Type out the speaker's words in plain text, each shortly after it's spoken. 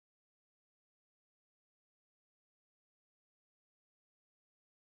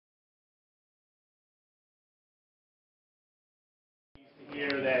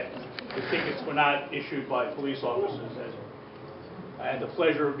hear that the tickets were not issued by police officers. I had the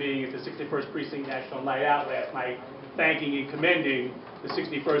pleasure of being at the 61st Precinct National Night Out last night, thanking and commending the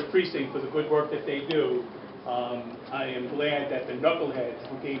 61st Precinct for the good work that they do. I am glad that the knucklehead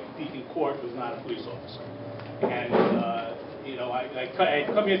who came to Beacon Court was not a police officer. And, you know, I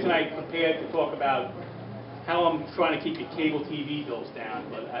come here tonight prepared to talk about how I'm trying to keep your cable TV bills down,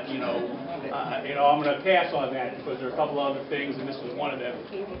 but I'm going to pass on that because there are a couple other things, and this is one of them.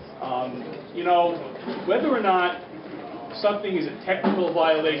 You know, whether or not something is a technical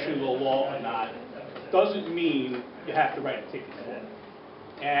violation of the law or not doesn't mean you have to write a ticket for it.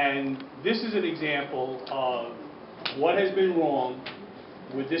 And this is an example of what has been wrong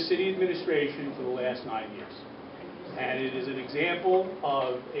with this city administration for the last 9 years. And it is an example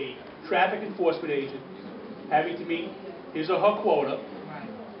of a traffic enforcement agent having to meet his or her quota,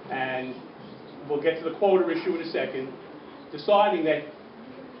 and we'll get to the quota issue in a second, deciding that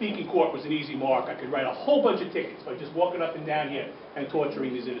Beacon Court was an easy mark. I could write a whole bunch of tickets by just walking up and down here and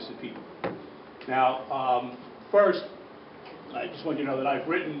torturing these innocent people. Now, first, I just want you to know that I've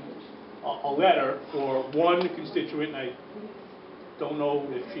written a letter for one constituent, and I don't know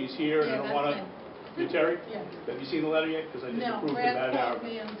if she's here, and I don't want to... You, Terry? Yeah. Have you seen the letter yet? Because I just approved it about an hour ago.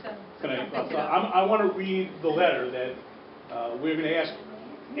 I want to read the letter that we're going to ask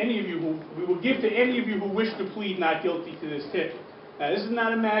any of you we will give to any of you who wish to plead not guilty to this ticket. Now, this is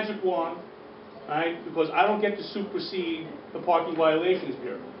not a magic wand, right? Because I don't get to supersede the Parking Violations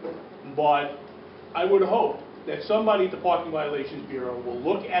Bureau. But I would hope that somebody at the Parking Violations Bureau will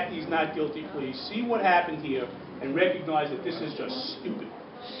look at these not guilty pleas, see what happened here, and recognize that this is just stupid.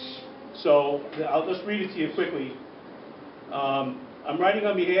 So I'll just read it to you quickly. I'm writing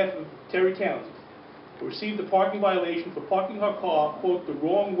on behalf of Terry Townsend, who received a parking violation for parking her car, quote, the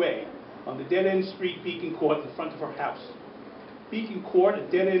wrong way on the dead-end street Beacon Court in front of her house. Beacon Court, a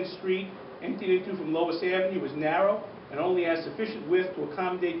dead-end street emptied into from Lois Avenue, is narrow and only has sufficient width to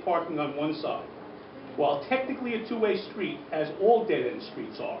accommodate parking on one side. While technically a two-way street, as all dead-end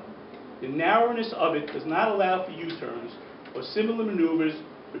streets are, the narrowness of it does not allow for U-turns or similar maneuvers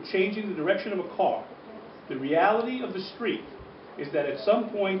for changing the direction of a car. The reality of the street is that at some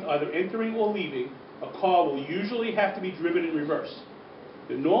point, either entering or leaving, a car will usually have to be driven in reverse.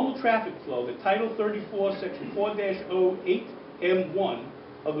 The normal traffic flow that Title 34, Section 4-08M1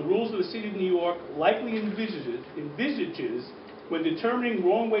 of the Rules of the City of New York likely envisages when determining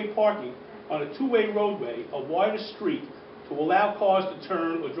wrong-way parking on a two-way roadway, a wider street, to allow cars to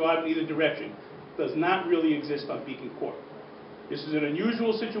turn or drive in either direction, does not really exist on Beacon Court. This is an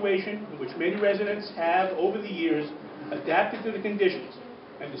unusual situation in which many residents have, over the years, adapted to the conditions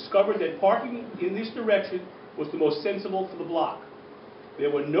and discovered that parking in this direction was the most sensible for the block. There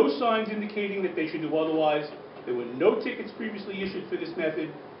were no signs indicating that they should do otherwise. There were no tickets previously issued for this method,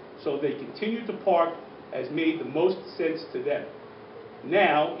 so they continued to park as made the most sense to them.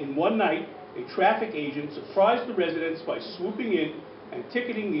 Now, in one night, a traffic agent surprised the residents by swooping in and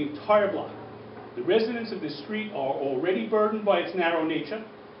ticketing the entire block. The residents of this street are already burdened by its narrow nature.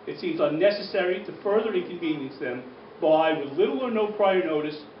 It seems unnecessary to further inconvenience them by, with little or no prior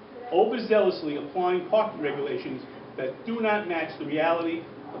notice, overzealously applying parking regulations that do not match the reality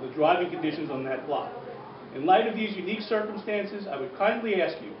of the driving conditions on that block. In light of these unique circumstances, I would kindly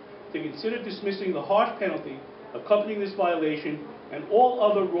ask you to consider dismissing the harsh penalty accompanying this violation and all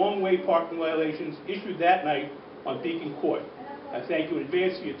other wrong-way parking violations issued that night on Beacon Court. I thank you in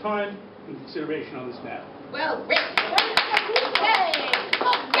advance for your time and consideration on this matter. Well, Rick.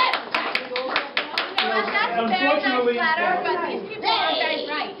 Unfortunately,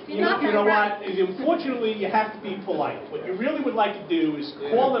 you know what? Unfortunately, you have to be polite. What you really would like to do is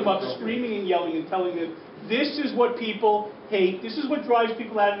call them up screaming and yelling and telling them, this is what people hate, this is what drives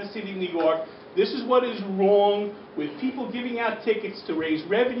people out of the city of New York, this is what is wrong with people giving out tickets to raise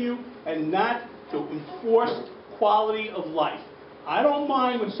revenue and not to enforce quality of life. I don't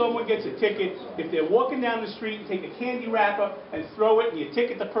mind when someone gets a ticket if they're walking down the street and take a candy wrapper and throw it and you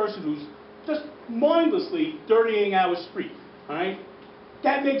ticket the person who's just mindlessly dirtying our street, all right?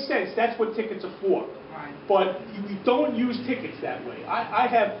 That makes sense. That's what tickets are for. Right. But we don't use tickets that way. I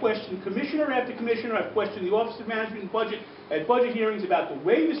have questioned commissioner after commissioner. I've questioned the Office of Management and Budget at budget hearings about the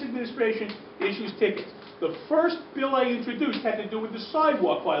way this administration issues tickets. The first bill I introduced had to do with the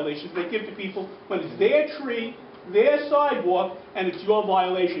sidewalk violations they give to people when it's their tree, their sidewalk, and it's your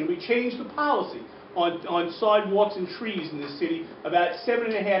violation. And we changed the policy on sidewalks and trees in this city about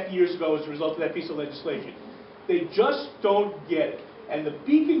 7.5 years ago as a result of that piece of legislation. They just don't get it. And the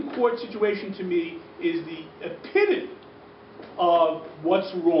Beacon Court situation, to me, is the epitome of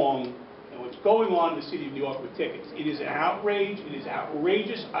what's wrong and what's going on in the city of New York with tickets. It is an outrage. It is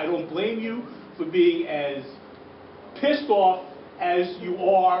outrageous. I don't blame you for being as pissed off as you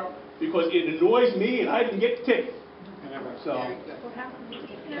are, because it annoys me, and I didn't get the ticket. So,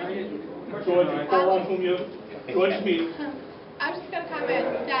 George, George's meeting. I'm just going to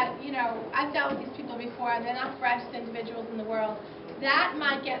comment that, you know, I've dealt with these people before, and they're not the freshest individuals in the world. That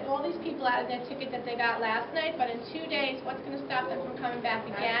might get all these people out of their ticket that they got last night, but in 2 days, what's going to stop them from coming back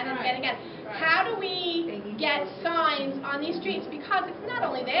again and again and again? How do we get signs on these streets? Because it's not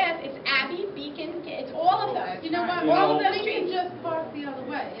only theirs, it's Abbey, Beacon, it's all of them. You know what? All of those We streets. can just park the other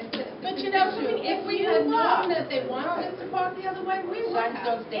way. But you know something, if we had known that they wanted us to park the other way, we would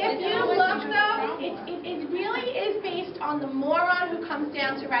have. If you look, though, it really is based on the moron who comes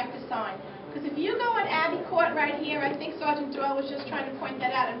down to write the sign. Because if you go on Abbey Court right here, I think Sergeant Doyle was just trying to point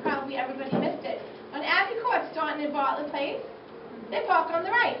that out, and probably everybody missed it. On Abbey Court, starting in Bartlett Place, they park on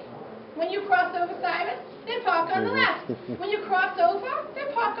the right. When you cross over Simon, they park on the left. When you cross over, they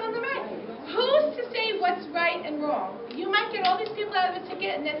park on the right. Who's to say what's right and wrong? You might get all these people out of a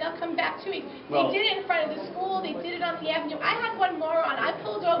ticket, and then they'll come back 2 weeks. Well, They did it in front of the school. They did it on the avenue. I had one moron. I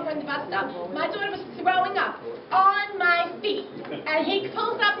pulled over in the bus stop. My daughter was throwing up on my feet. And he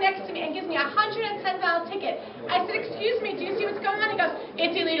pulls up next to me and gives me a $110 ticket. I said, excuse me, do you see what's going on? He goes,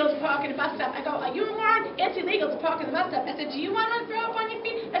 it's illegal to park in a bus stop. I go, are you a moron? It's illegal to park in the bus stop. I said, do you want to throw up on your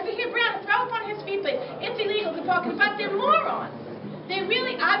feet? I said, here, Brown, throw up on his feet, please. It's illegal to park in the bus. They're morons. They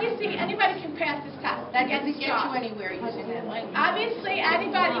really, obviously, anybody can pass this test. That gets Doesn't get stopped. you anywhere using that language. Obviously,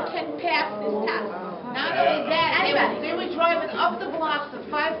 anybody can pass this test. Not only that, Anybody. they were driving up the blocks at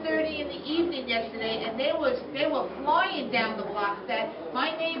 5:30 in the evening yesterday, and they were flying down the blocks. That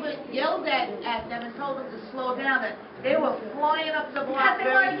my neighbor yelled at them and told them to slow down. And they were flying up the block Because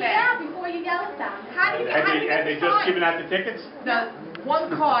they want very to get out fast. before you yell at them. How do you Had get they the just sign? given out the tickets? The one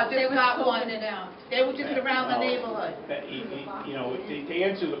car They just were got one. scoping it out. They were just around the Well, neighborhood. You know, to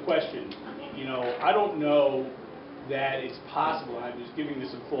answer the question, you know, I don't know that it's possible, and I was giving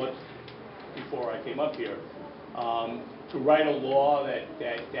this some thought before I came up here, to write a law that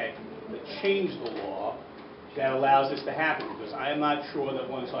change the law that allows this to happen, because I am not sure that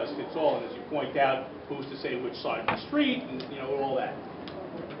one size fits all, and as you point out, who's to say which side of the street, and, you know, all that.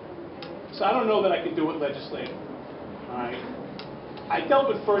 So I don't know that I can do it legislatively. All right? I dealt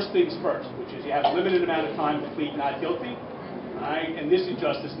with first things first, which is you have a limited amount of time to plead not guilty, all right? And this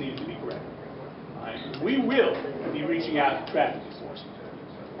injustice needs to be corrected. All right? We will be reaching out to traffic enforcement,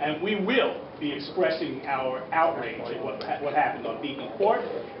 and we will be expressing our outrage at what happened on Beacon Court,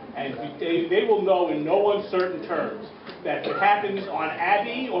 and they will know in no uncertain terms that if it happens on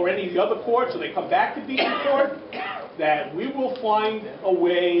Abbey or any of the other courts, or they come back to Beacon Court, that we will find a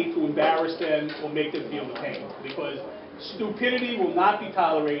way to embarrass them or make them feel the pain, because stupidity will not be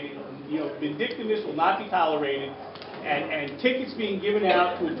tolerated, you know, vindictiveness will not be tolerated, and tickets being given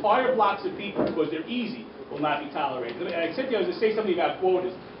out to entire blocks of people because they're easy will not be tolerated. And I said to you, I was going to say something about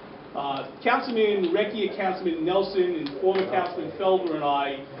quotas. Councilman Recchia, Councilman Nelson, and former Councilman Felder and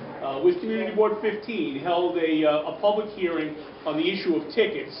I, with Community Board 15, held a public hearing on the issue of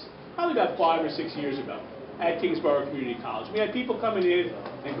tickets, probably about 5 or 6 years ago, at Kingsborough Community College. We had people coming in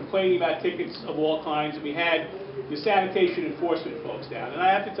and complaining about tickets of all kinds, and we had the sanitation enforcement folks down. And I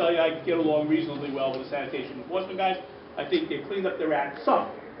have to tell you, I get along reasonably well with the sanitation enforcement guys. I think they cleaned up their act some,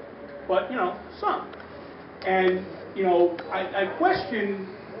 but, you know, some. And, you know, I questioned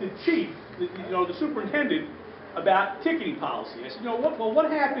the chief, you know, the superintendent, about ticketing policy. I said, you know,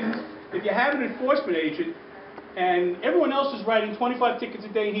 what happens if you have an enforcement agent and everyone else is writing 25 tickets a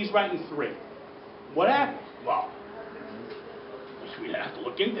day and he's writing 3? What happened? Well, we'd have to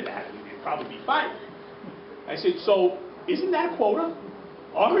look into that. I mean, they'd probably be fired. I said, so isn't that a quota?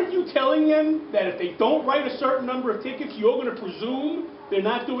 Aren't you telling them that if they don't write a certain number of tickets, you're going to presume they're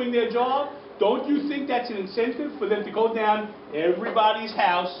not doing their job? Don't you think that's an incentive for them to go down everybody's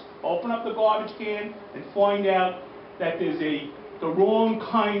house, open up the garbage can, and find out that there's the wrong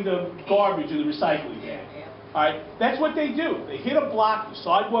kind of garbage in the recycling bin? All right, that's what they do. They hit a block. The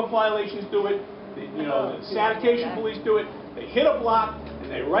sidewalk violations do it. You know, the sanitation police do it. They hit a block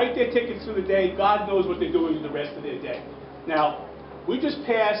and they write their tickets through the day. God knows what they're doing the rest of their day. Now, we just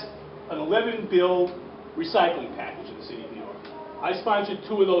passed an 11-bill recycling package in the city of New York. I sponsored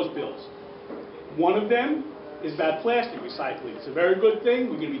 2 of those bills. One of them is about plastic recycling. It's a very good thing.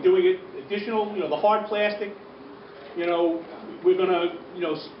 We're going to be doing it additional, you know, the hard plastic. You know, we're going to, you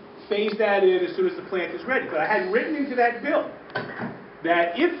know, phase that in as soon as the plant is ready. But I had written into that bill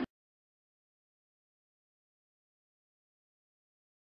that if